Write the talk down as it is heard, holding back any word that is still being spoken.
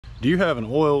Do you have an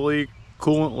oil leak,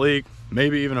 coolant leak,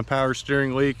 maybe even a power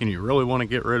steering leak, and you really want to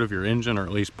get rid of your engine, or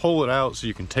at least pull it out so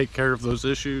you can take care of those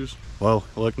issues? Well,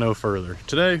 look no further.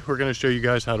 Today we're going to show you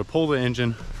guys how to pull the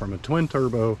engine from a twin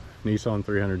turbo Nissan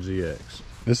 300ZX.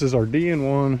 This is our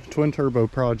DN1 twin turbo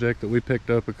project that we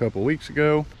picked up a couple weeks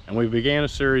ago, and we began a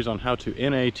series on how to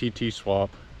NATT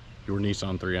swap your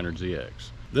Nissan 300ZX.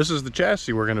 This is the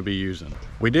chassis we're going to be using.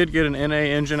 We did get an NA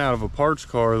engine out of a parts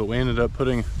car that we ended up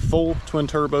putting full twin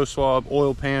turbo swap,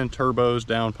 oil pan, turbos,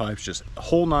 downpipes, just a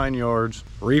whole 9 yards,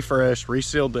 refreshed,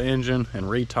 resealed the engine, and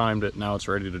retimed it. Now it's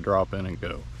ready to drop in and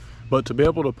go. But to be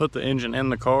able to put the engine in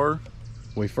the car,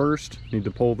 we first need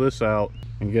to pull this out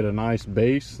and get a nice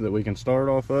base that we can start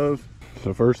off of.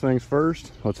 So first things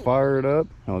first, let's fire it up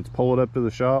and let's pull it up to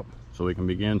the shop so we can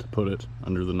begin to put it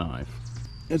under the knife.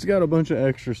 It's got a bunch of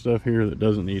extra stuff here that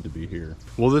doesn't need to be here.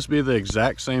 Will this be the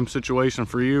exact same situation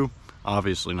for you?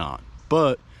 Obviously not.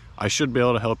 But I should be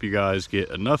able to help you guys get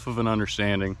enough of an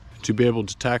understanding to be able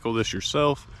to tackle this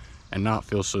yourself and not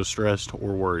feel so stressed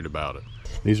or worried about it.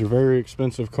 These are very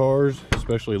expensive cars,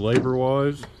 especially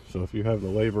labor-wise. So if you have the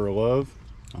labor of love,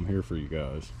 I'm here for you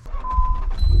guys.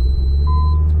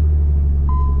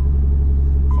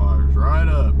 Fires right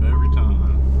up every time.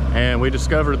 And we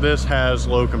discovered this has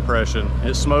low compression.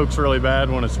 It smokes really bad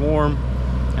when it's warm,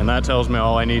 and that tells me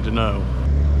all I need to know.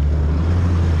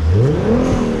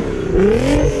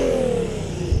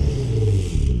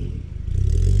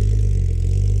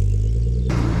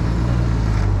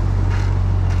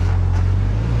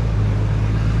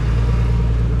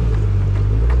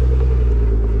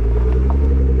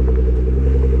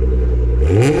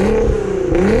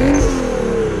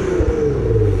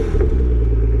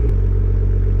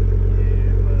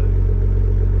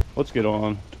 Let's get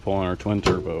on to pulling our twin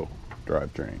turbo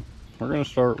drivetrain. We're going to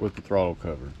start with the throttle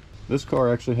cover. This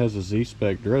car actually has a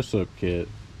Z-Spec dress-up kit,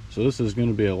 so this is going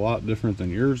to be a lot different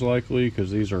than yours likely, because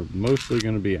these are mostly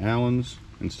going to be Allens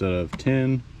instead of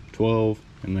 10, 12,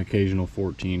 and the occasional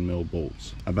 14 mil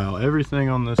bolts. About everything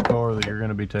on this car that you're going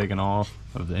to be taking off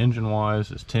of the engine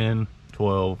wise is 10,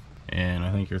 12, and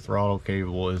I think your throttle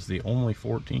cable is the only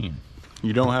 14.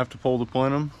 You don't have to pull the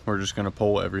plenum. We're just going to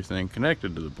pull everything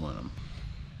connected to the plenum.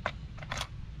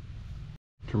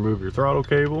 To remove your throttle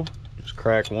cable, just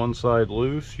crack one side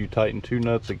loose. You tighten two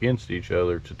nuts against each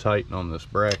other to tighten on this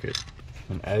bracket.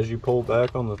 And as you pull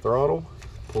back on the throttle,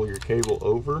 pull your cable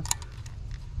over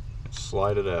and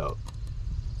slide it out.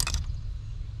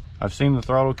 I've seen the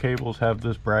throttle cables have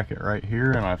this bracket right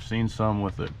here, and I've seen some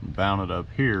with it mounted up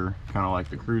here, kind of like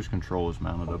the cruise control is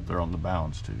mounted up there on the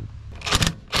balance tube.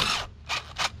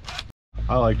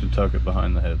 I like to tuck it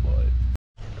behind the headlight.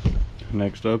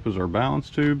 Next up is our balance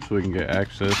tube, so we can get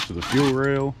access to the fuel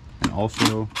rail and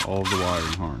also all of the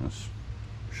wiring harness.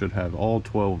 Should have all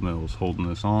 12 mils holding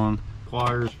this on.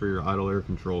 Pliers for your idle air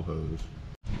control hose.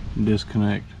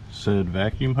 Disconnect said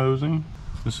vacuum hosing.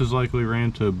 This is likely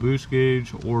ran to a boost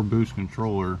gauge or boost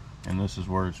controller, and this is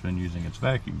where it's been using its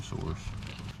vacuum source.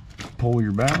 Pull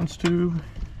your balance tube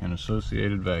and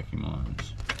associated vacuum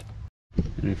lines.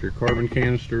 And if your carbon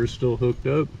canister is still hooked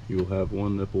up, you will have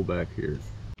one nipple back here.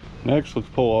 Next, let's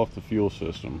pull off the fuel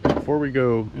system. Before we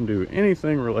go and do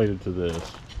anything related to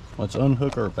this, let's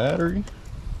unhook our battery.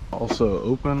 Also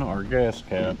open our gas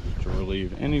cap to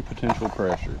relieve any potential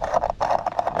pressure.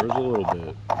 There's a little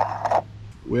bit.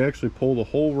 We actually pull the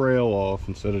whole rail off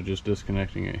instead of just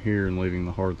disconnecting it here and leaving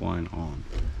the hard line on.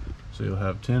 So you'll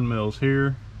have 10 mils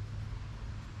here.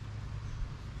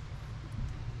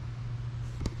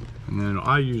 And then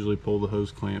I usually pull the hose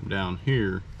clamp down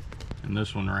here and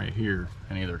this one right here,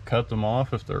 and either cut them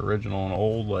off if they're original and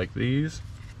old like these,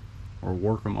 or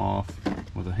work them off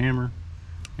with a hammer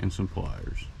and some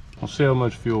pliers. I'll see how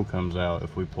much fuel comes out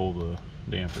if we pull the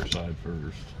damper side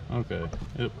first. Okay,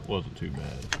 it wasn't too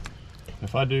bad.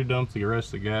 If I do dump the rest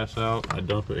of the gas out, I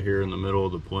dump it here in the middle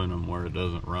of the plenum where it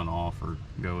doesn't run off or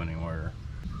go anywhere.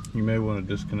 You may want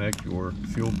to disconnect your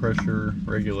fuel pressure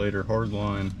regulator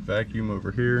hardline vacuum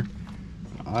over here.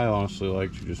 I honestly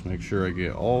like to just make sure I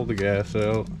get all the gas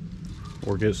out,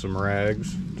 or get some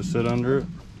rags to sit under it,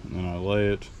 and then I lay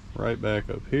it right back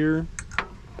up here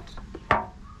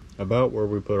about where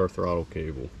we put our throttle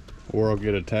cable. Or I'll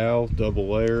get a towel, double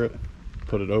layer it,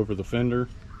 put it over the fender,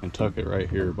 and tuck it right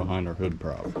here behind our hood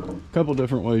prop. A couple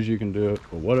different ways you can do it,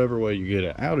 but whatever way you get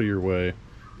it out of your way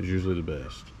is usually the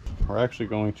best. We're actually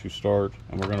going to start,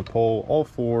 and we're going to pull all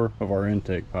 4 of our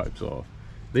intake pipes off.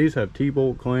 These have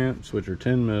T-bolt clamps, which are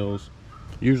 10 mils.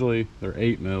 Usually they're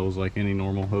 8 mils like any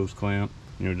normal hose clamp.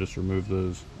 You know, just remove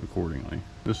those accordingly.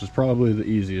 This is probably the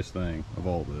easiest thing of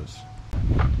all this.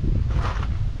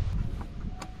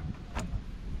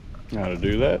 Now to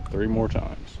do that 3 more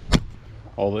times.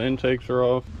 All the intakes are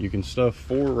off. You can stuff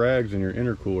 4 rags in your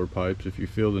intercooler pipes if you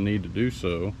feel the need to do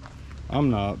so. I'm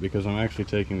not, because I'm actually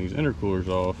taking these intercoolers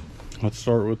off. Let's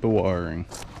start with the wiring.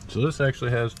 So this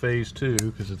actually has phase 2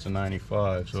 because it's a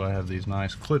 95, so I have these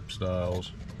nice clip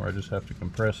styles where I just have to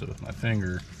compress it with my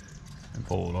finger and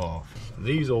pull it off.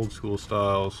 These old school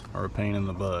styles are a pain in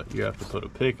the butt. You have to put a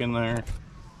pick in there,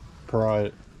 pry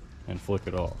it, and flick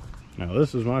it off. Now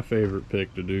this is my favorite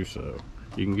pick to do so.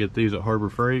 You can get these at Harbor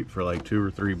Freight for like $2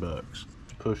 or $3.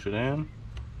 Push it in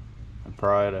and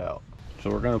pry it out. So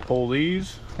we're going to pull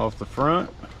these off the front.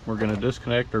 We're going to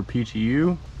disconnect our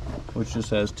PTU, which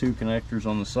just has 2 connectors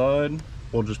on the side.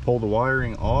 We'll just pull the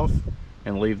wiring off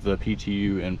and leave the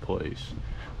PTU in place.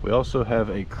 We also have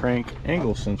a crank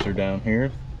angle sensor down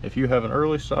here. If you have an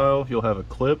early style, you'll have a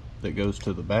clip that goes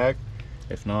to the back.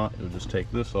 If not, you'll just take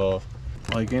this off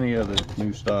like any other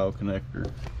new style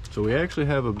connector. So we actually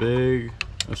have a big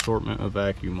assortment of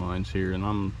vacuum lines here, and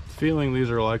I'm feeling these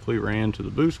are likely ran to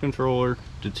the boost controller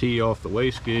to tee off the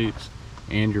wastegates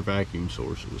and your vacuum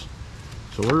sources.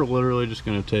 So we're literally just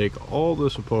going to take all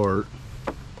this apart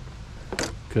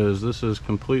because this is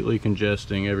completely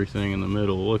congesting everything in the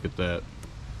middle. Look at that.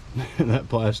 That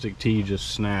plastic tee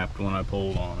just snapped when I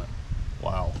pulled on it.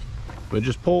 Wow. But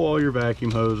just pull all your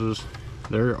vacuum hoses.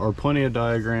 There are plenty of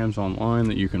diagrams online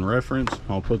that you can reference.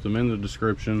 I'll put them in the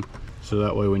description, so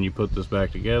that way when you put this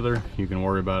back together, you can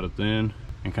worry about it then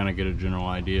and kind of get a general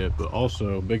idea. But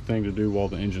also, big thing to do while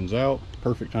the engine's out,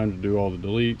 perfect time to do all the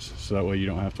deletes, so that way you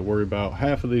don't have to worry about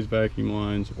half of these vacuum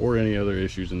lines or any other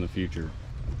issues in the future.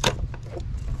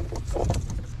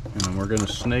 And we're going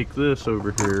to snake this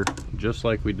over here just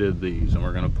like we did these, and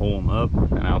we're going to pull them up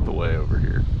and out the way over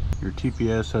here. Your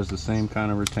TPS has the same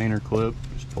kind of retainer clip.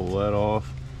 Just pull that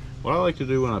off. What I like to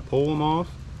do when I pull them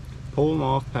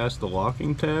off past the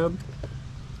locking tab,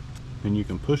 and you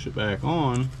can push it back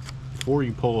on before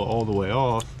you pull it all the way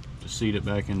off to seat it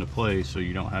back into place so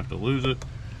you don't have to lose it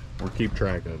or keep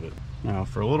track of it. Now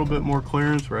for a little bit more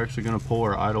clearance, we're actually going to pull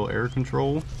our idle air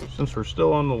control. Since we're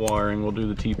still on the wiring, we'll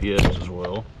do the TPS as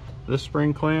well. This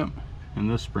spring clamp and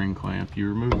this spring clamp, you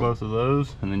remove both of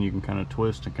those and then you can kind of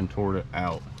twist and contort it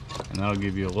out, and that'll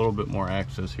give you a little bit more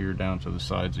access here down to the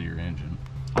sides of your engine.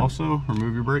 Also,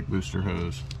 remove your brake booster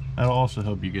hose. That'll also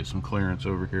help you get some clearance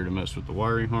over here to mess with the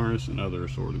wiring harness and other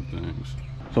assorted things.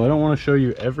 So I don't want to show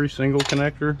you every single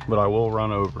connector, but I will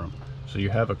run over them. So you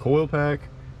have a coil pack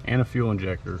and a fuel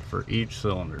injector for each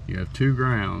cylinder. You have 2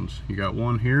 grounds. You got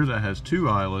one here that has 2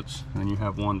 eyelets, and you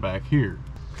have one back here.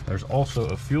 There's also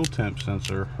a fuel temp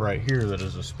sensor right here that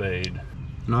is a spade.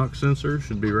 Knock sensor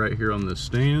should be right here on this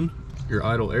stand. Your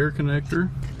idle air connector.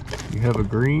 You have a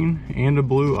green and a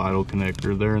blue idle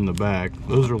connector there in the back.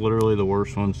 Those are literally the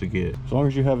worst ones to get. As long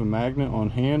as you have a magnet on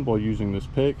hand while using this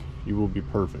pick, you will be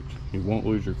perfect. You won't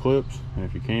lose your clips, and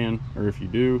if you can, or if you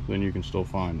do, then you can still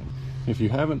find them. If you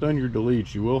haven't done your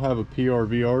deletes, you will have a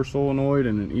PRVR solenoid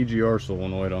and an EGR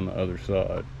solenoid on the other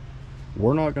side.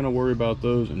 We're not going to worry about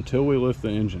those until we lift the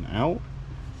engine out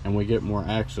and we get more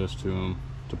access to them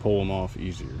to pull them off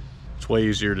easier. It's way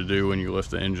easier to do when you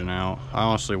lift the engine out. I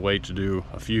honestly wait to do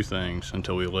a few things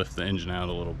until we lift the engine out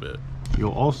a little bit.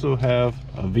 You'll also have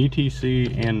a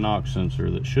VTC and knock sensor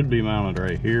that should be mounted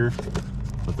right here,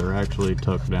 but they're actually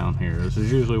tucked down here. This is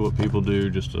usually what people do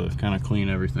just to kind of clean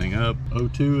everything up.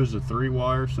 O2 is a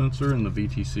 3-wire sensor and the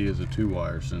VTC is a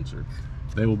 2-wire sensor.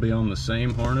 They will be on the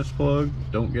same harness plug.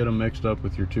 Don't get them mixed up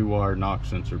with your 2-wire knock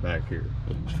sensor back here.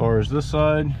 As far as this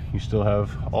side, you still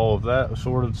have all of that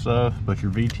assorted stuff, but your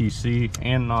VTC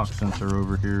and knock sensor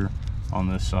over here on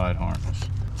this side harness.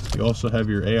 You also have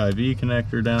your AIV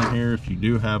connector down here if you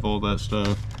do have all that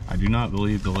stuff. I do not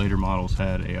believe the later models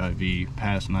had AIV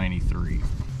past 93.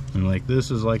 And like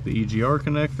this is like the EGR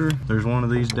connector. There's one of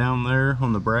these down there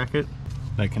on the bracket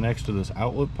that connects to this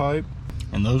outlet pipe.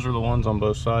 And those are the ones on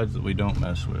both sides that we don't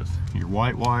mess with. Your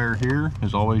white wire here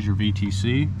is always your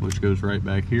VTC, which goes right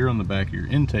back here on the back of your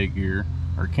intake gear,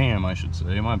 or cam I should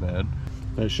say, my bad.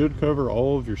 That should cover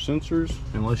all of your sensors.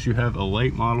 Unless you have a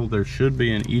late model, there should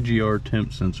be an EGR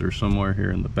temp sensor somewhere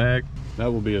here in the back. That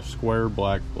will be a square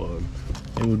black plug.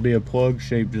 It would be a plug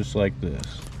shaped just like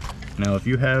this. Now if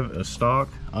you have a stock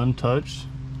untouched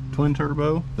twin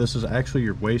turbo, this is actually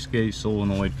your wastegate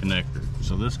solenoid connector.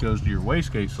 So this goes to your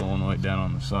wastegate solenoid down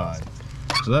on the side.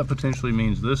 So that potentially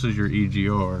means this is your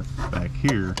EGR back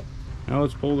here. Now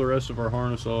let's pull the rest of our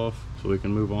harness off so we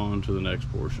can move on to the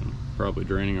next portion, probably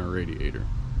draining our radiator.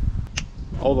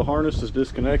 All the harness is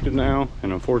disconnected now,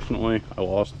 and unfortunately I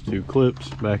lost the 2 clips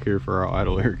back here for our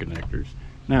idle air connectors.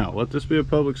 Now let this be a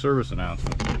public service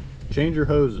announcement. Change your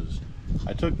hoses.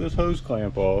 I took this hose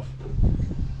clamp off.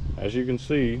 As you can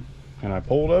see, And I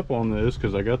pulled up on this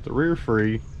because I got the rear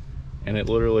free, and it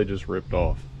literally just ripped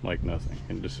off like nothing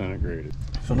and disintegrated.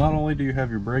 So not only do you have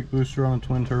your brake booster on a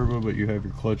twin turbo, but you have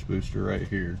your clutch booster right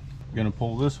here. You're gonna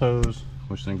pull this hose,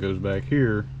 which then goes back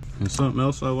here. And something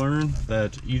else I learned,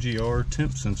 that EGR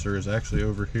temp sensor is actually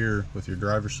over here with your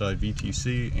driver's side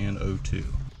VTC and O2.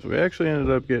 So we actually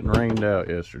ended up getting rained out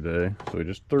yesterday, so we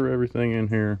just threw everything in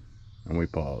here and we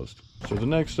paused. So the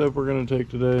next step we're going to take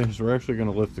today is we're actually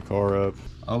going to lift the car up.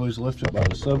 Always lift it by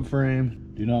the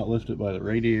subframe. Do not lift it by the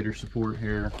radiator support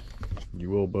here. You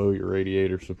will bow your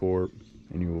radiator support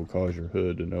and you will cause your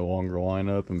hood to no longer line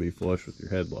up and be flush with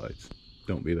your headlights.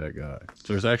 Don't be that guy.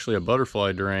 So there's actually a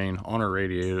butterfly drain on our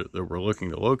radiator that we're looking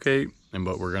to locate,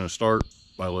 but we're going to start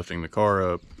by lifting the car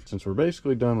up since we're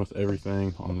basically done with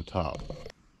everything on the top.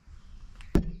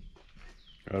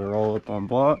 Got it all up on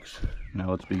blocks. Now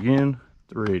let's begin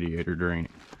the radiator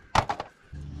draining.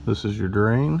 This is your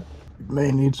drain. You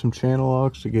may need some channel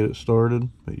locks to get it started,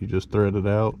 but you just thread it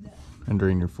out and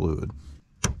drain your fluid.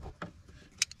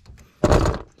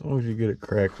 As long as you get it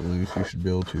cracked loose, you should be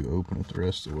able to open it the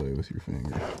rest of the way with your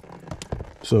finger.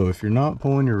 So if you're not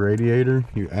pulling your radiator,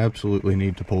 you absolutely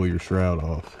need to pull your shroud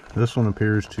off. This one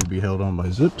appears to be held on by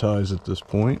zip ties at this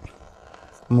point.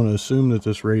 I'm going to assume that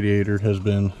this radiator has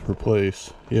been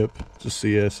replaced. Yep, it's a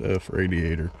CSF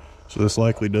radiator. So this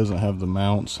likely doesn't have the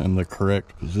mounts in the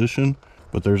correct position,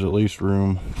 but there's at least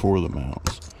room for the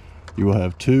mounts. You will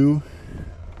have two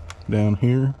down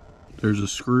here. There's a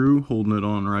screw holding it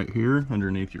on right here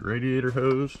underneath your radiator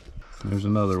hose. And there's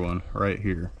another one right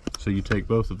here. So you take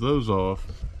both of those off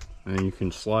and then you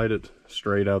can slide it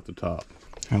straight out the top.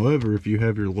 However, if you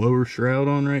have your lower shroud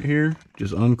on right here,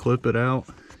 just unclip it out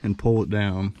and pull it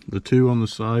down. The two on the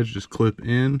sides just clip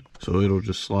in, so it'll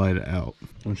just slide out.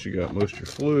 Once you got most of your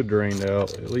fluid drained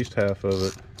out, at least half of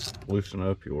it, loosen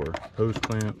up your hose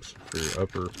clamps for your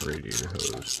upper radiator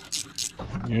hose.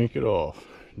 Yank it off.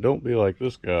 Don't be like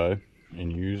this guy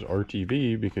and use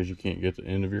RTV because you can't get the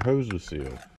end of your hose to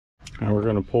seal. Now we're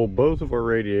going to pull both of our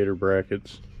radiator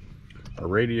brackets, our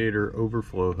radiator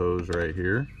overflow hose right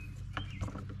here,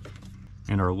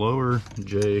 and our lower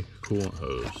J coolant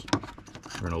hose.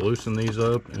 We're going to loosen these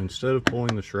up, and instead of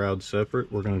pulling the shroud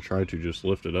separate, we're going to try to just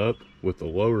lift it up with the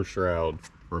lower shroud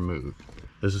removed.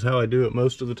 This is how I do it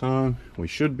most of the time. We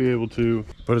should be able to,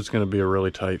 but it's going to be a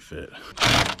really tight fit.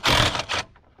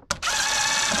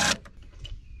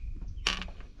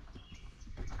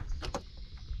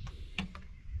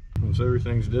 Once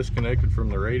everything's disconnected from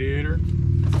the radiator,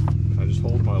 I just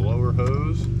hold my lower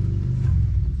hose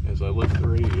as I lift the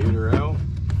radiator out.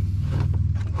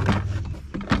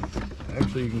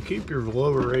 Actually, you can keep your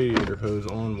lower radiator hose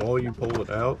on while you pull it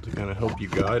out to kind of help you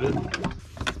guide it.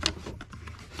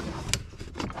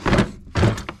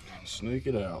 Snake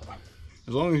it out.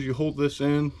 As long as you hold this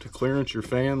in to clearance your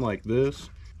fan like this,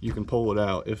 you can pull it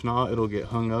out. If not, it'll get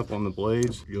hung up on the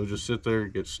blades. You'll just sit there,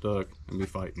 get stuck, and be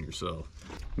fighting yourself.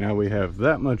 Now we have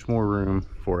that much more room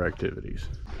for activities.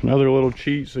 Another little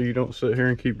cheat so you don't sit here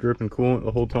and keep dripping coolant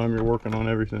the whole time you're working on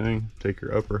everything. Take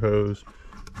your upper hose,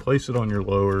 place it on your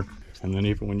lower, and then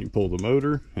even when you pull the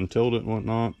motor and tilt it and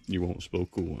whatnot, you won't spill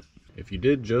coolant. If you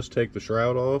did just take the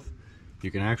shroud off,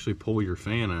 you can actually pull your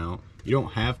fan out. You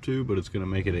don't have to, but it's going to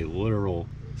make it a literal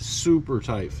super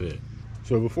tight fit.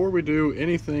 So before we do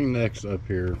anything next up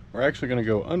here, we're actually going to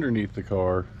go underneath the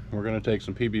car. We're going to take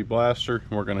some PB Blaster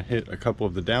and we're going to hit a couple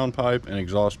of the downpipe and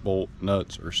exhaust bolt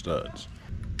nuts or studs.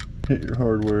 Hit your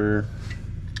hardware,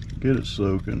 get it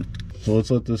soaking. So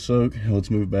let's let this soak and let's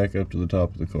move back up to the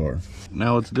top of the car.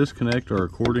 Now let's disconnect our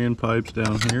accordion pipes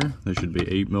down here. They should be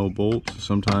 8mm bolts.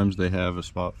 Sometimes they have a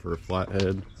spot for a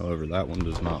flathead, however that one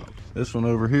does not. This one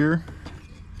over here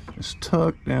is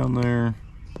tucked down there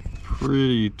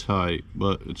pretty tight,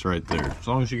 but it's right there. As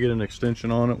long as you get an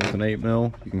extension on it with an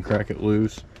 8mm, you can crack it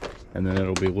loose and then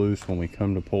it'll be loose when we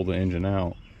come to pull the engine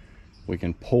out. We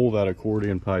can pull that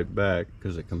accordion pipe back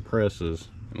because it compresses,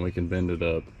 and we can bend it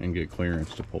up and get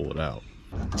clearance to pull it out.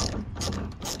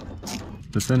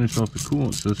 To finish off the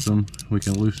coolant system, we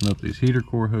can loosen up these heater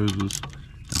core hoses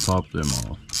and pop them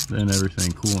off. Then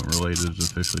everything coolant related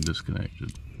is officially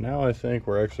disconnected. Now I think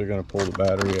we're actually going to pull the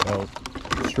battery out,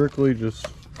 strictly just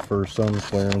for sun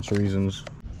clearance reasons.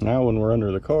 Now when we're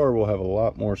under the car, we'll have a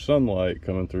lot more sunlight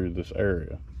coming through this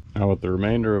area. Now with the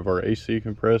remainder of our AC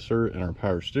compressor and our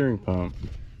power steering pump,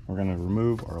 we're going to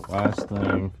remove our last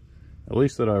thing, at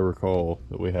least that I recall,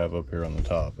 that we have up here on the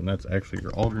top, and that's actually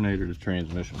your alternator to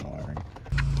transmission wiring.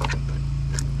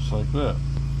 Just like that.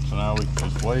 So now we can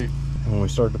just wait. When we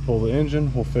start to pull the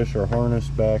engine, we'll fish our harness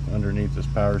back underneath this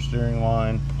power steering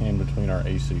line and between our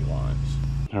AC lines.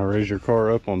 Now raise your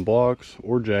car up on blocks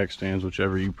or jack stands,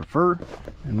 whichever you prefer.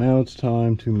 And now it's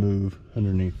time to move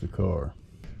underneath the car.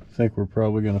 I think we're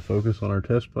probably going to focus on our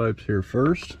test pipes here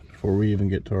first before we even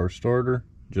get to our starter,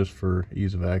 just for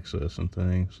ease of access and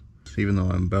things. Even though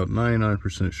I'm about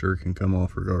 99% sure it can come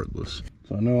off regardless.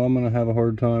 So I know I'm going to have a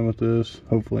hard time with this.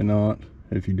 Hopefully not.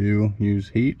 If you do, use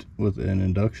heat with an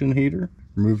induction heater.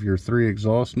 Remove your 3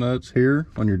 exhaust nuts here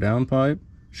on your downpipe.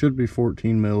 Should be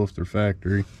 14 mil if they're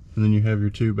factory. And then you have your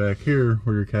 2 back here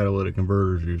where your catalytic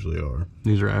converters usually are.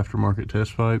 These are aftermarket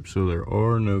test pipes, so there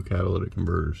are no catalytic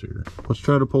converters here. Let's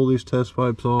try to pull these test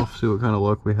pipes off, see what kind of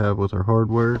luck we have with our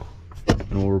hardware,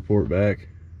 and we'll report back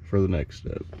for the next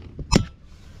step.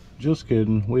 Just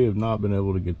kidding, we have not been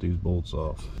able to get these bolts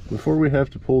off. Before we have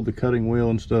to pull the cutting wheel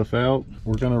and stuff out,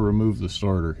 we're going to remove the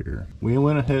starter here. We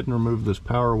went ahead and removed this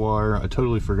power wire. I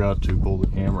totally forgot to pull the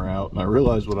camera out, and I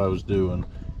realized what I was doing,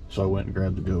 so I went and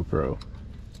grabbed the GoPro.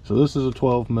 So this is a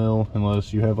 12 mil,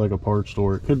 unless you have like a parts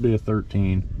store. It could be a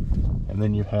 13. And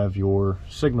then you have your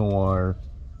signal wire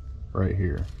right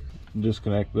here.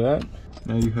 Disconnect that.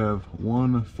 Now you have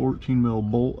one 14 mil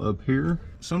bolt up here.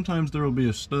 Sometimes there will be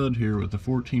a stud here with a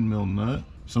 14 mil nut.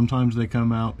 Sometimes they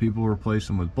come out, people replace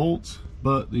them with bolts,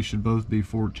 but these should both be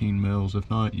 14 mils. If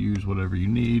not, use whatever you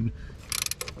need.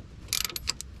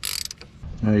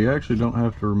 Now you actually don't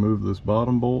have to remove this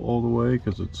bottom bolt all the way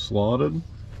because it's slotted.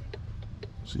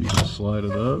 So you can slide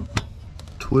it up,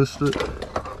 twist it,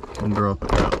 and drop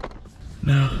it out.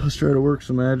 Now let's try to work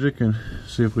some magic and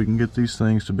see if we can get these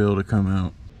things to be able to come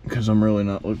out, because I'm really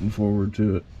not looking forward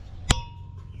to it.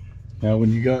 Now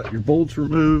when you got your bolts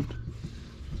removed,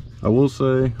 I will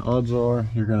say odds are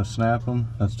you're going to snap them.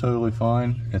 That's totally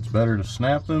fine. It's better to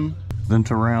snap them than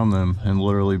to round them and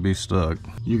literally be stuck.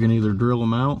 You can either drill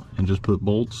them out and just put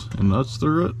bolts and nuts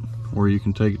through it, or you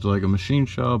can take it to like a machine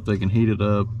shop. They can heat it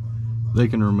up, they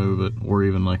can remove it, or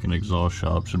even like an exhaust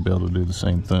shop should be able to do the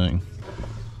same thing.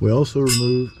 We also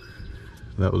removed,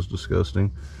 that was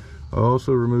disgusting. I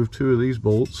also removed 2 of these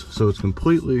bolts, so it's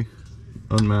completely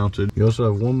unmounted. You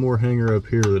also have one more hanger up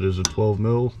here that is a 12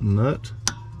 mil nut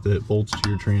that bolts to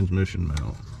your transmission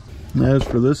mount. As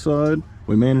for this side,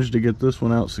 we managed to get this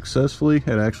one out successfully.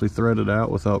 It actually threaded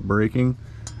out without breaking.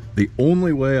 The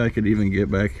only way I could even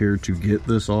get back here to get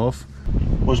this off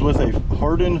was with a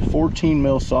hardened 14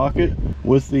 mil socket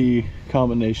with the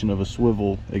combination of a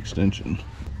swivel extension.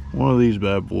 One of these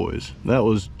bad boys. That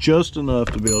was just enough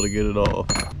to be able to get it off.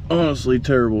 Honestly,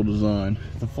 terrible design.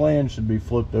 The flange should be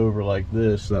flipped over like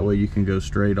this, that way you can go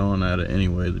straight on at it any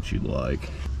way that you'd like.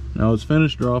 Now it's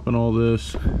finished dropping all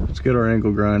this. Let's get our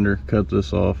angle grinder, cut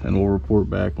this off, and we'll report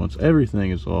back once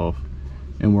everything is off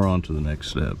and we're on to the next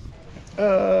step.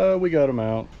 We got them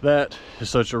out. That is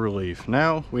such a relief.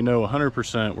 Now we know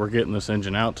 100% we're getting this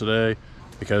engine out today,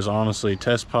 because honestly,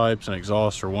 test pipes and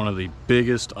exhaust are one of the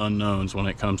biggest unknowns when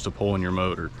it comes to pulling your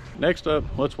motor. Next up,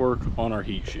 let's work on our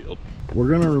heat shield. We're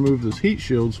gonna remove this heat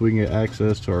shield so we can get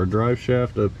access to our drive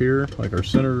shaft up here, like our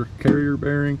center carrier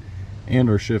bearing and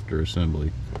our shifter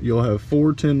assembly. You'll have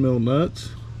 4 10 mil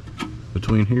nuts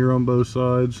between here on both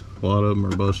sides. A lot of them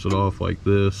are busted off like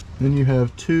this. Then you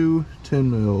have 2 10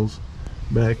 mils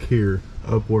back here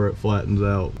up where it flattens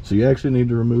out. So you actually need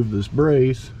to remove this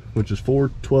brace, which is 4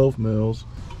 12 mils,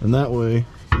 and that way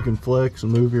you can flex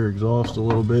and move your exhaust a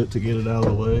little bit to get it out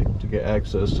of the way to get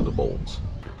access to the bolts.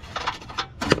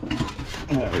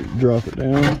 Alright, drop it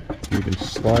down. You can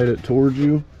slide it towards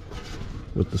you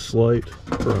with the slight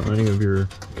prying of your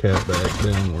cat back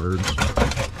downwards,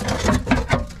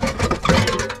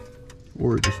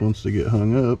 or it just wants to get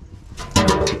hung up.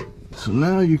 So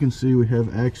now you can see we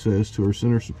have access to our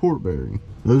center support bearing.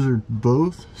 Those are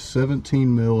both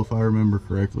 17 mil if I remember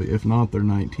correctly. If not, they're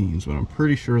 19s, but I'm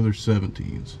pretty sure they're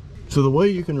 17s. So the way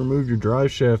you can remove your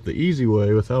drive shaft the easy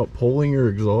way without pulling your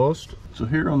exhaust. So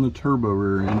here on the turbo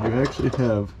rear end, you actually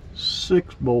have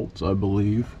 6 bolts, I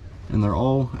believe, and they're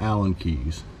all Allen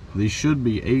keys. These should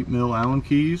be 8 mil Allen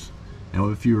keys.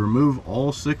 And if you remove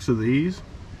all 6 of these,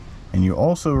 and you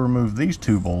also remove these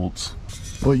 2 bolts,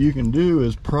 what you can do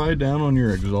is pry down on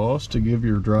your exhaust to give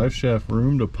your drive shaft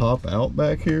room to pop out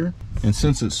back here. And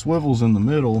since it swivels in the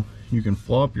middle, you can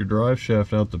flop your drive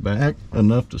shaft out the back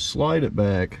enough to slide it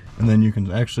back, and then you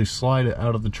can actually slide it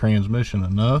out of the transmission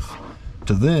enough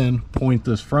to then point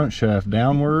this front shaft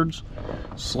downwards,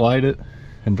 slide it,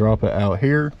 and drop it out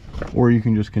here, or you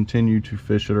can just continue to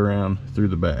fish it around through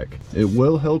the back. It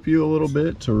will help you a little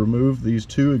bit to remove these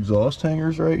 2 exhaust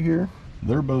hangers right here.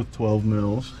 They're both 12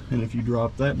 mils, and if you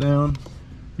drop that down,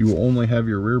 you will only have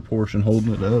your rear portion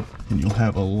holding it up, and you'll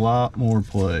have a lot more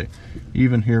play.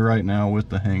 Even here right now with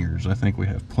the hangers, I think we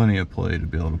have plenty of play to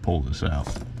be able to pull this out.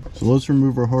 So let's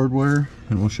remove our hardware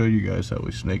and we'll show you guys how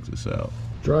we snake this out.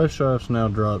 Drive shaft's now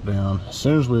dropped down. As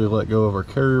soon as we let go of our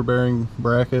carrier bearing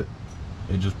bracket,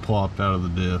 it just plopped out of the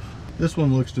diff. This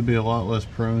one looks to be a lot less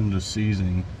prone to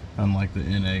seizing, unlike the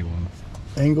NA one.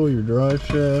 Angle your drive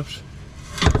shaft.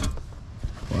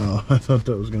 Wow, I thought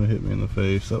that was going to hit me in the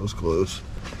face. That was close.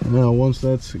 Now once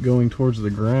that's going towards the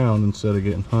ground instead of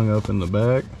getting hung up in the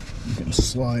back, you can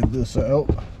slide this out.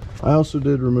 I also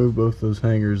did remove both those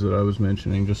hangers that I was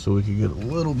mentioning just so we could get a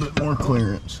little bit more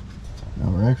clearance.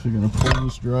 Now we're actually going to pull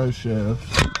this drive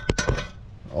shaft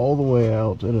all the way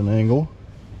out at an angle,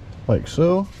 like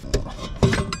so,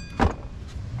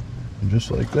 and just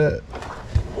like that.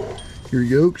 Your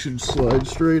yoke should slide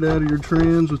straight out of your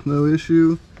trans with no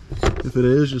issue. If it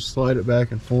is, just slide it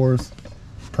back and forth,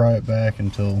 pry it back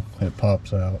until it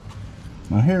pops out.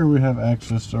 Now here we have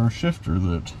access to our shifter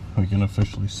that we can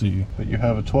officially see. But you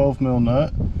have a 12mm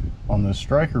nut on this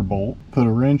striker bolt. Put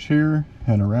a wrench here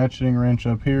and a ratcheting wrench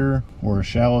up here, or a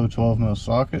shallow 12mm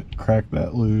socket, crack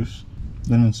that loose.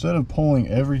 Then instead of pulling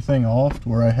everything off to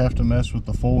where I have to mess with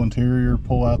the full interior,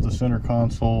 pull out the center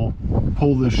console,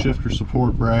 pull this shifter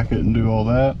support bracket and do all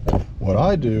that, what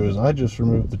I do is I just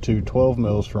remove the two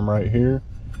 12mm from right here.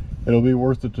 It'll be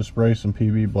worth it to spray some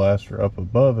PB Blaster up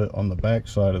above it on the back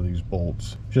side of these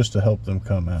bolts just to help them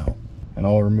come out. And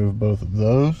I'll remove both of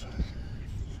those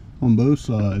on both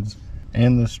sides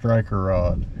and the striker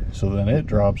rod, so then it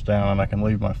drops down and I can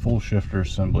leave my full shifter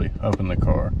assembly up in the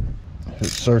car. If it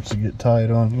starts to get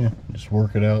tight on you, just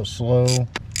work it out slow.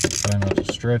 Try not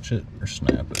to stretch it or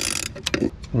snap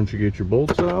it. Once you get your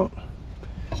bolts out,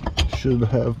 you should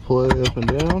have play up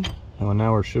and down. And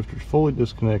now our shifter's fully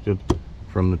disconnected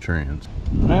from the trans.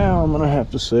 Now I'm gonna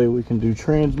have to say we can do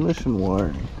transmission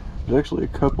wiring. There's actually a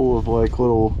couple of like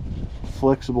little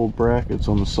flexible brackets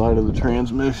on the side of the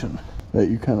transmission that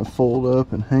you kind of fold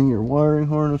up and hang your wiring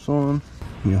harness on.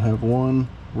 You'll have one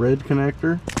red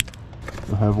connector.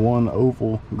 You'll have one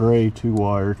oval gray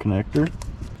 2-wire connector.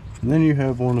 And then you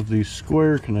have one of these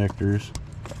square connectors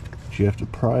that you have to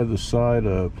pry the side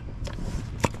up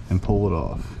and pull it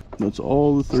off. That's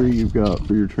all the three you've got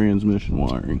for your transmission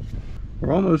wiring.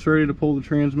 We're almost ready to pull the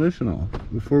transmission off.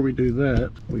 Before we do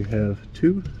that, we have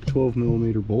two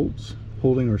 12mm bolts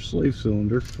holding our slave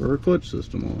cylinder for our clutch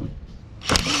system on.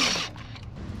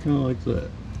 Kind of like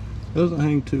that. Doesn't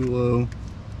hang too low,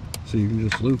 so you can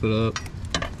just loop it up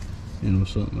in with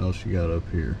something else you got up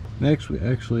here. Next, we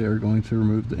actually are going to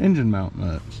remove the engine mount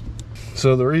nuts.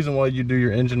 So the reason why you do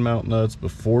your engine mount nuts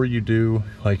before you do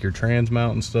like your trans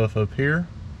mount and stuff up here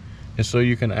is so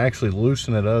you can actually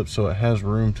loosen it up so it has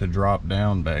room to drop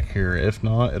down back here. If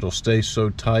not, it'll stay so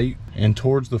tight and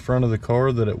towards the front of the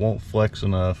car that it won't flex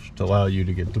enough to allow you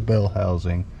to get the bell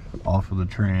housing off of the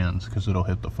trans, because it'll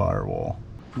hit the firewall.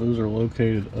 Those are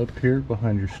located up here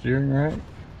behind your steering rack.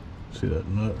 See that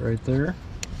nut right there?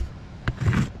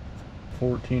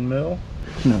 14mm.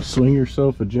 Now swing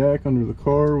yourself a jack under the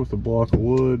car with a block of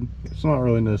wood. It's not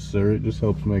really necessary, it just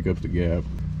helps make up the gap.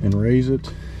 And raise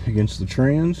it against the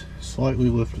trans, slightly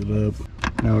lift it up.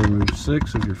 Now remove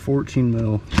 6 of your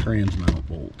 14mm trans mount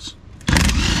bolts.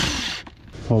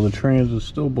 While the trans is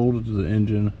still bolted to the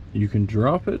engine, you can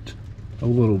drop it a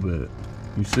little bit.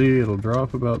 You see it'll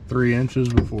drop about 3 inches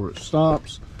before it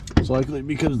stops. It's likely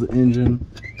because the engine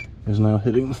is now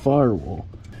hitting the firewall.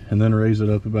 And then raise it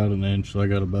up about an inch, so I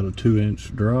got about a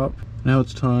 2-inch drop. Now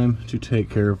it's time to take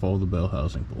care of all the bell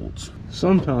housing bolts.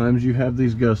 Sometimes you have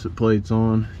these gusset plates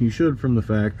on. You should from the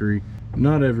factory.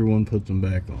 Not everyone puts them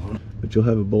back on. But you'll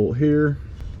have a bolt here,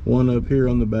 one up here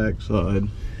on the back side,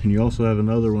 and you also have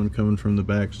another one coming from the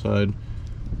back side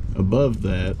above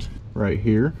that right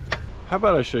here. How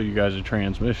about I show you guys a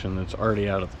transmission that's already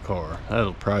out of the car?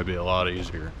 That'll probably be a lot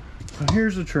easier. So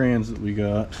here's the trans that we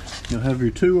got. You'll have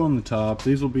your 2 on the top.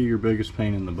 These will be your biggest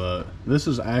pain in the butt. This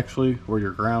is actually where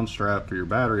your ground strap for your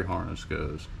battery harness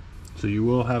goes. So you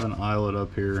will have an eyelet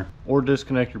up here, or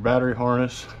disconnect your battery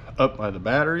harness up by the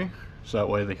battery, so that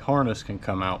way the harness can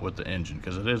come out with the engine,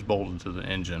 because it is bolted to the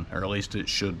engine, or at least it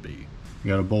should be. You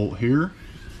got a bolt here.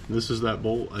 This is that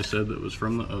bolt I said that was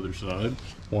from the other side.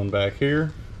 One back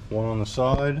here, one on the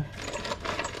side,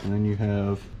 and then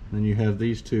you have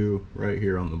these 2 right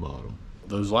here on the bottom.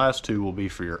 Those last 2 will be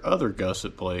for your other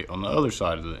gusset plate on the other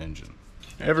side of the engine.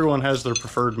 Everyone has their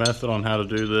preferred method on how to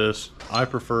do this. I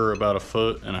prefer about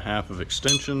 1.5 feet of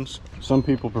extensions. Some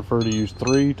people prefer to use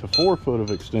 3 to 4 foot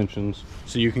of extensions,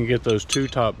 so you can get those 2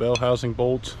 top bell housing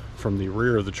bolts from the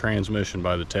rear of the transmission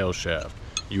by the tail shaft.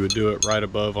 You would do it right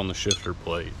above on the shifter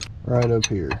plate. Right up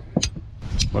here.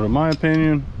 But in my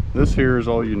opinion, this here is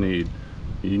all you need.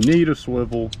 You need a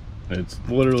swivel It's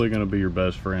literally going to be your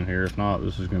best friend here. If not,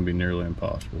 this is going to be nearly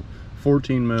impossible.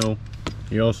 14 mil.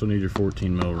 You also need your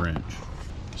 14 mil wrench.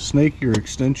 Snake your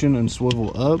extension and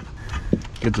swivel up.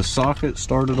 Get the socket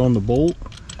started on the bolt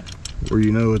where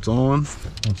you know it's on.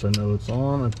 Once I know it's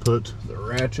on, I put the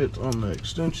ratchet on the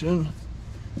extension.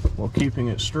 While keeping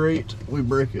it straight, we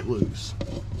break it loose.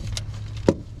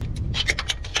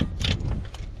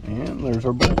 And there's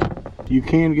our bolt. You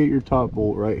can get your top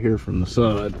bolt right here from the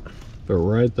side, but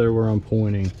right there where I'm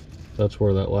pointing, that's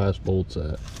where that last bolt's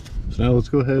at. So now let's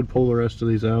go ahead, pull the rest of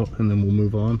these out, and then we'll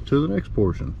move on to the next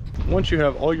portion. Once you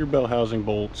have all your bell housing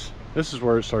bolts, this is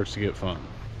where it starts to get fun.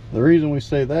 The reason we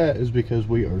say that is because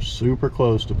we are super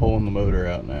close to pulling the motor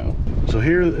out now. So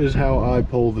here is how I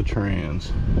pull the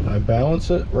trans. I balance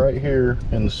it right here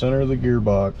in the center of the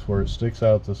gearbox where it sticks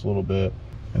out this little bit,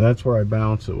 and that's where I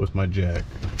balance it with my jack.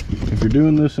 If you're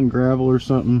doing this in gravel or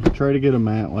something, try to get a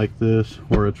mat like this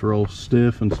where it's real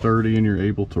stiff and sturdy and you're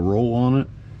able to roll on it.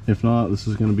 If not, this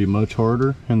is going to be much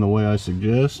harder, and the way I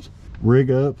suggest, rig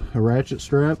up a ratchet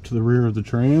strap to the rear of the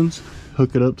trans,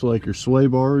 hook it up to like your sway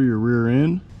bar or your rear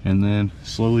end, and then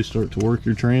slowly start to work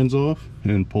your trans off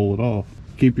and pull it off.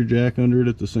 Keep your jack under it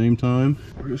at the same time.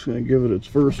 We're just going to give it its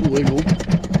first wiggle,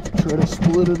 try to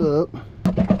split it up.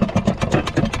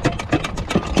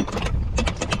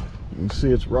 You can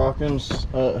see it's rocking,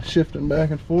 shifting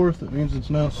back and forth. It means it's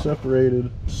now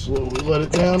separated. Slowly let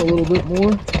it down a little bit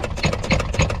more.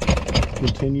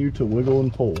 Continue to wiggle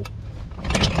and pull.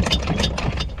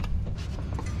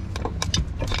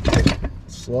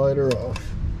 Slide her off.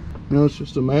 Now it's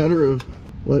just a matter of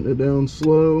letting it down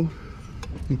slow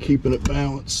and keeping it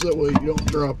balanced. That way you don't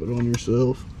drop it on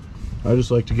yourself. I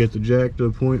just like to get the jack to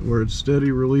a point where it's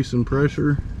steady, releasing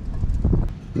pressure.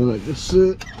 Then I just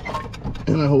sit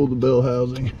and I hold the bell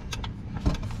housing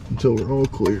until we're all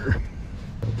clear.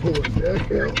 I'll pull the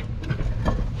jack out.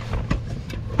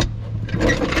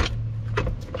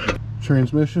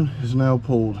 Transmission is now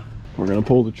pulled. We're going to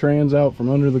pull the trans out from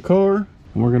under the car,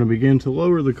 and we're going to begin to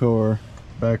lower the car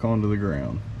back onto the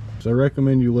ground. So I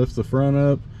recommend you lift the front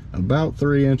up about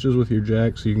 3 inches with your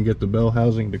jack so you can get the bell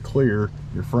housing to clear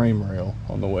your frame rail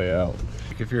on the way out.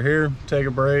 If you're here, take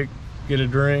a break, get a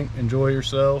drink, enjoy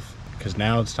yourself, because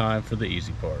now it's time for the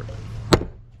easy part.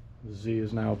 The Z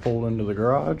is now pulled into the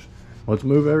garage. Let's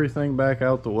move everything back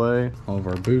out the way. All of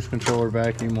our boost controller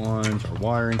vacuum lines, our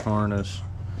wiring harness.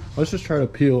 Let's just try to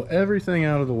peel everything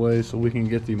out of the way so we can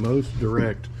get the most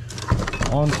direct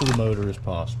onto the motor as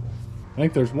possible. I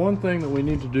think there's one thing that we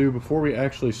need to do before we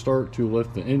actually start to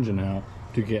lift the engine out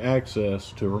to get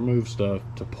access to remove stuff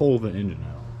to pull the engine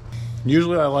out.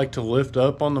 Usually I like to lift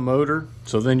up on the motor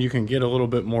so then you can get a little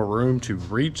bit more room to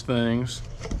reach things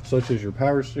such as your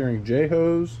power steering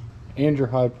J-hose and your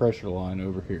high pressure line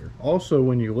over here. Also,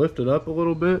 when you lift it up a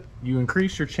little bit, you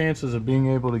increase your chances of being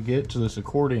able to get to this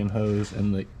accordion hose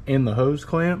and the hose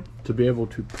clamp to be able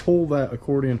to pull that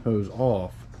accordion hose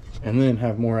off and then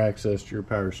have more access to your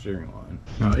power steering line.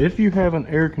 Now, if you have an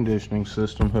air conditioning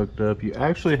system hooked up, you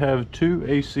actually have 2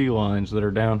 AC lines that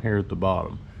are down here at the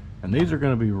bottom. And these are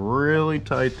going to be really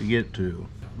tight to get to.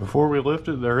 Before we lift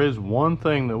it, there is one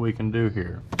thing that we can do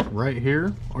here. Right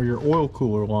here are your oil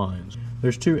cooler lines.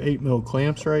 There's 2 8mm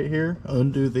clamps right here.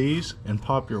 Undo these and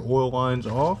pop your oil lines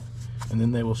off, and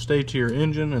then they will stay to your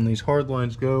engine, and these hard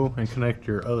lines go and connect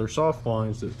your other soft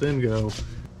lines that then go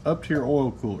up to your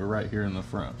oil cooler right here in the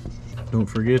front. Don't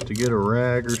forget to get a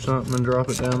rag or something and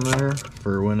drop it down there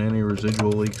for when any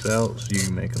residual leaks out so you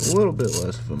can make it a little bit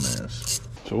less of a mess.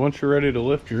 So once you're ready to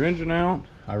lift your engine out,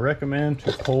 I recommend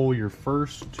to pull your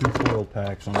first 2 coil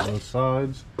packs on both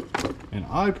sides. And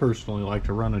I personally like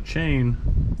to run a chain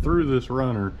through this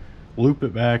runner, loop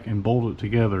it back and bolt it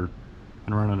together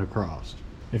and run it across.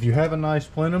 If you have a nice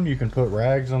plenum, you can put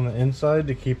rags on the inside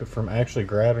to keep it from actually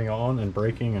grabbing on and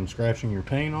breaking and scratching your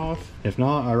paint off. If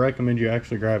not, I recommend you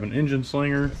actually grab an engine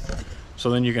slinger so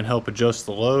then you can help adjust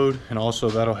the load, and also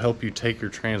that'll help you take your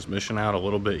transmission out a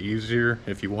little bit easier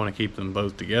if you want to keep them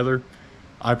both together.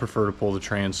 I prefer to pull the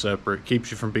trans separate.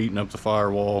 Keeps you from beating up the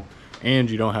firewall, and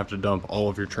you don't have to dump all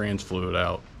of your trans fluid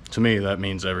out. To me, that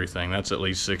means everything. That's at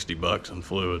least 60 bucks in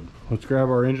fluid. Let's grab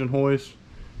our engine hoist,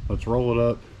 let's roll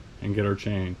it up, and get our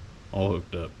chain all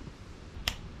hooked up.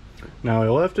 Now I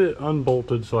left it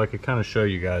unbolted so I could kind of show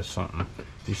you guys something.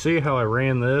 You see how I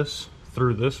ran this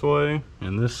through this way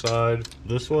and this side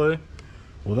this way?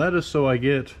 Well, that is so I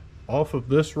get off of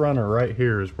this runner right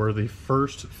here is where the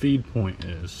first feed point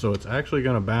is. So it's actually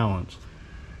going to balance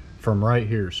from right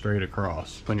here straight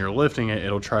across. When you're lifting it,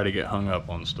 it'll try to get hung up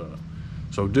on stuff.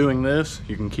 So doing this,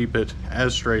 you can keep it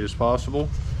as straight as possible.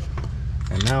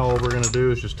 And now all we're going to do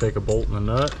is just take a bolt and a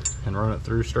nut and run it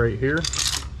through straight here.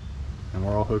 and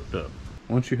we're all hooked up.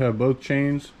 Once you have both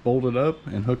chains bolted up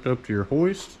and hooked up to your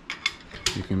hoist,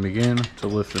 you can begin to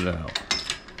lift it out.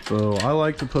 So I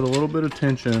like to put a little bit of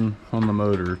tension on the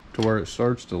motor to where it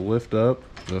starts to lift up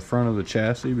the front of the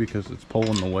chassis because it's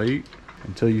pulling the weight.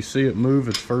 Until you see it move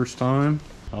its first time,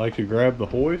 I like to grab the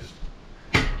hoist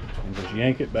and just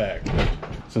yank it back.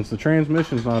 Since the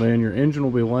transmission's not in, your engine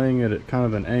will be laying it at kind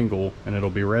of an angle and it'll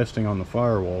be resting on the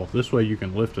firewall. This way you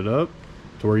can lift it up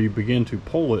to where you begin to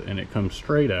pull it and it comes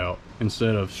straight out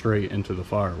instead of straight into the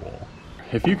firewall.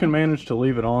 If you can manage to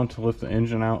leave it on to lift the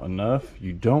engine out enough,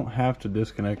 you don't have to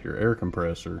disconnect your air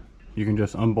compressor. You can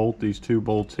just unbolt these 2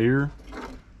 bolts here,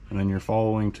 and then your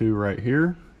following 2 right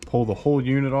here. Pull the whole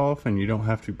unit off and you don't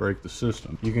have to break the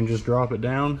system. You can just drop it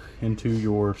down into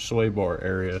your sway bar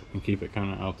area and keep it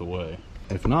kind of out the way.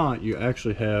 If not, you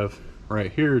actually have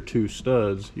right here 2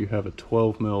 studs. You have a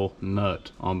 12 mil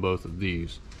nut on both of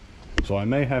these. So I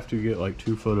may have to get like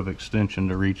 2 foot of extension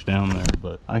to reach down there,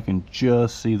 but I can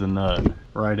just see the nut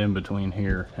right in between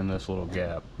here and this little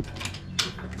gap.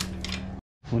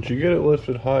 Once you get it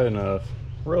lifted high enough,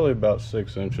 really about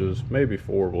 6 inches, maybe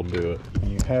 4 will do it,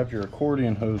 and you have your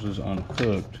accordion hoses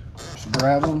unhooked, just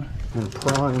grab them and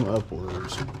pry them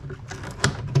upwards.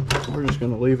 We're just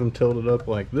going to leave them tilted up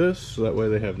like this, so that way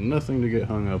they have nothing to get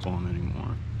hung up on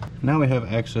anymore. Now we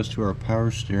have access to our power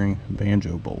steering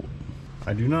banjo bolt.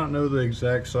 I do not know the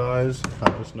exact size, I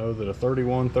just know that a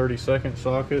 31/32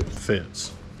 socket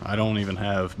fits. I don't even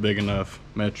have big enough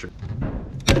metric.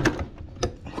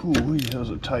 Ooh, that was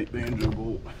a tight banjo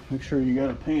bolt. Make sure you got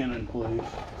a pan in place.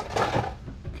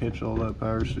 Catch all that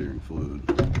power steering fluid.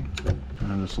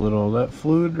 And just let all that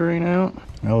fluid drain out.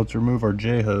 Now let's remove our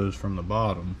J-hose from the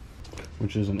bottom,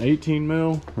 which is an 18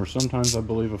 mil, or sometimes I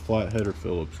believe a flathead or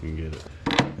Phillips can get it.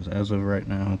 Because as of right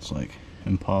now, it's like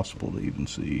impossible to even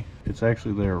see. It's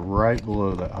actually there right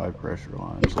below that high pressure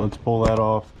line. So let's pull that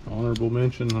off. Honorable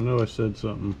mention, I know I said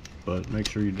something, but make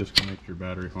sure you disconnect your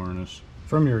battery harness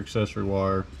from your accessory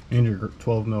wire and your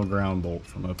 12 mil ground bolt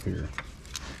from up here.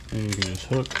 And you can just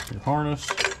hook your harness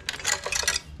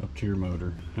up to your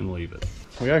motor and leave it.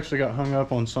 We actually got hung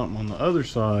up on something on the other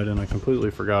side and I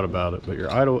completely forgot about it, but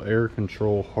your idle air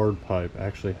control hard pipe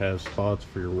actually has spots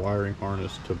for your wiring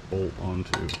harness to bolt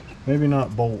onto. Maybe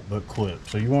not bolt, but clip.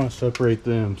 So you want to separate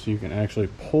them so you can actually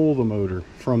pull the motor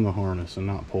from the harness and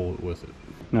not pull it with it.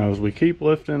 Now as we keep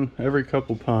lifting, every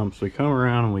couple pumps we come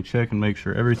around and we check and make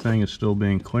sure everything is still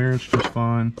being clearanced just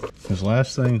fine. Because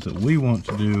last things that we want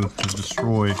to do is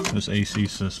destroy this AC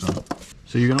system.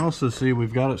 So you can also see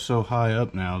we've got it so high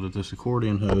up now that this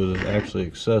accordion hose is actually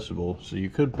accessible. So you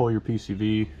could pull your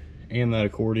PCV and that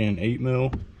accordion 8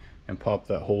 mil and pop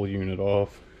that whole unit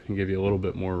off and give you a little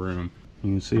bit more room. You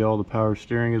can see all the power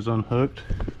steering is unhooked,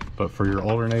 but for your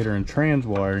alternator and trans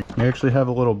wiring, you actually have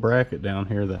a little bracket down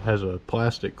here that has a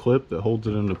plastic clip that holds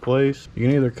it into place. You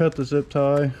can either cut the zip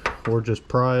tie or just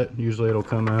pry it. Usually it'll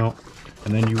come out.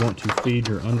 And then you want to feed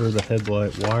your under the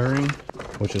headlight wiring,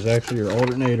 which is actually your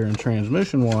alternator and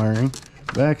transmission wiring,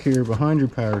 back here behind your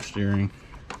power steering,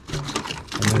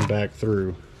 and then back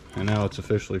through. And now it's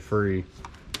officially free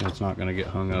and it's not going to get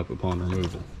hung up upon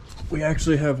removal. We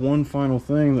actually have one final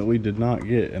thing that we did not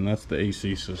get, and that's the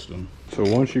AC system. So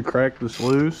once you crack this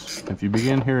loose, if you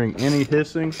begin hearing any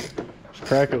hissing, just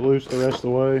crack it loose the rest of the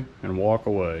way and walk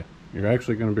away. You're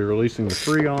actually going to be releasing the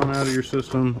Freon out of your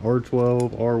system,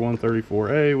 R12,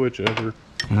 R134A, whichever.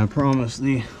 And I promise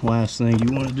the last thing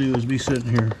you want to do is be sitting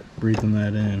here breathing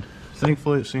that in.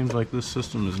 Thankfully, it seems like this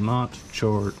system is not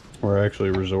charred. We're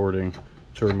actually resorting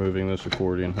to removing this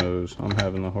accordion hose. I'm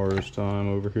having the hardest time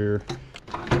over here.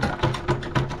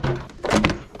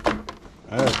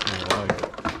 I actually like it.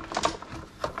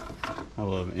 I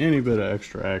love any bit of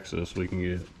extra access we can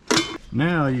get.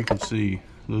 Now you can see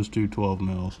those 2 12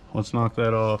 mils. Let's knock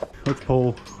that off. Let's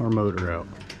pull our motor out.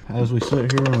 As we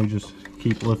sit here and we just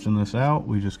keep lifting this out,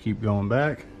 we just keep going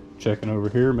back, checking over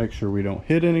here, make sure we don't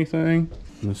hit anything.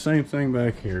 And the same thing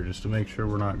back here, just to make sure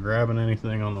we're not grabbing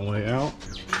anything on the way out.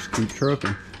 Just keep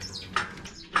trucking.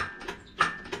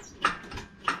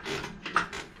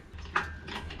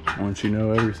 Once you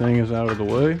know everything is out of the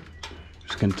way,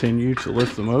 just continue to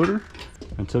lift the motor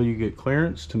until you get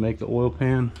clearance to make the oil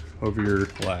pan over your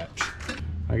latch.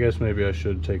 I guess maybe I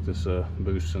should take this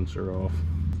boost sensor off.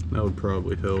 That would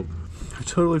probably help. I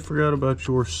totally forgot about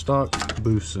your stock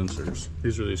boost sensors.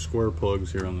 These are these square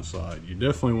plugs here on the side. You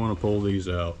definitely want to pull these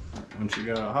out. Once you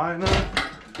got it high enough,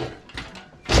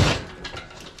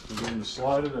 begin to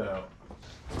slide it out.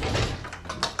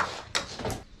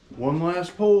 One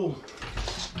last pull.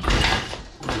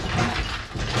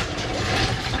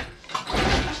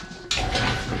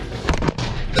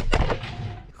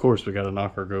 course we got to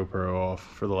knock our GoPro off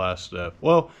for the last step.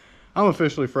 Well, I'm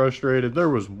officially frustrated. There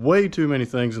was way too many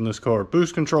things in this car.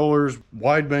 Boost controllers,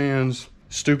 wide bands,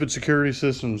 stupid security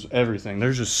systems, everything.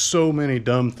 There's just so many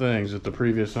dumb things that the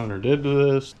previous owner did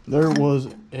to this. There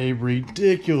was a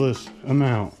ridiculous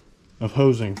amount of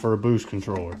hosing for a boost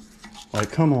controller.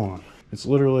 Like, come on. It's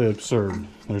literally absurd.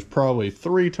 There's probably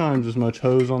 3 times as much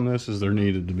hose on this as there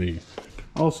needed to be.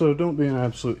 Also, don't be an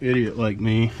absolute idiot like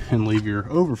me and leave your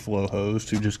overflow hose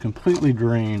to just completely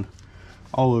drain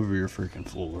all over your freaking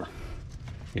floor.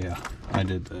 Yeah, I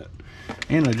did that.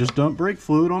 And I just dumped brake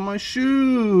fluid on my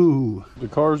shoe. The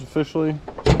car's officially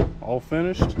all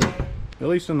finished, at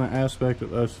least in the aspect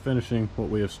of us finishing what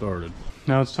we have started.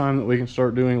 Now it's time that we can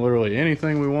start doing literally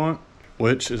anything we want,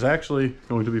 which is actually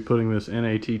going to be putting this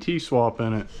NATT swap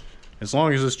in it, as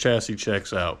long as this chassis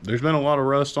checks out. There's been a lot of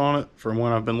rust on it from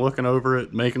when I've been looking over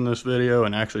it, making this video,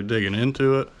 and actually digging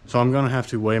into it. So I'm gonna have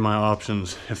to weigh my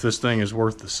options if this thing is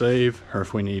worth the save, or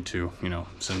if we need to, you know,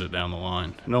 send it down the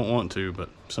line. I don't want to, but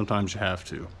sometimes you have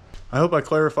to. I hope I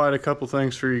clarified a couple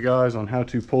things for you guys on how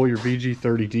to pull your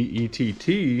VG30D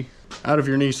ETT out of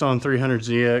your Nissan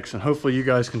 300ZX, and hopefully you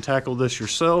guys can tackle this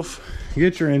yourself.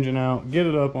 Get your engine out, get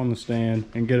it up on the stand,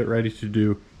 and get it ready to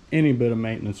do any bit of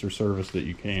maintenance or service that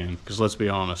you can. Because let's be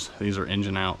honest, these are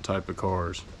engine out type of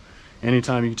cars.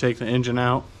 Anytime you take the engine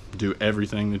out, do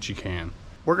everything that you can.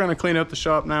 We're going to clean up the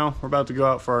shop now. We're about to go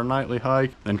out for our nightly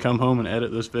hike, then come home and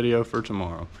edit this video for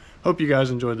tomorrow. Hope you guys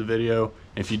enjoyed the video.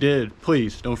 If you did,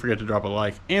 please don't forget to drop a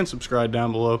like and subscribe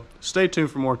down below. Stay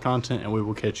tuned for more content, and we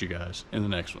will catch you guys in the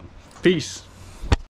next one. Peace.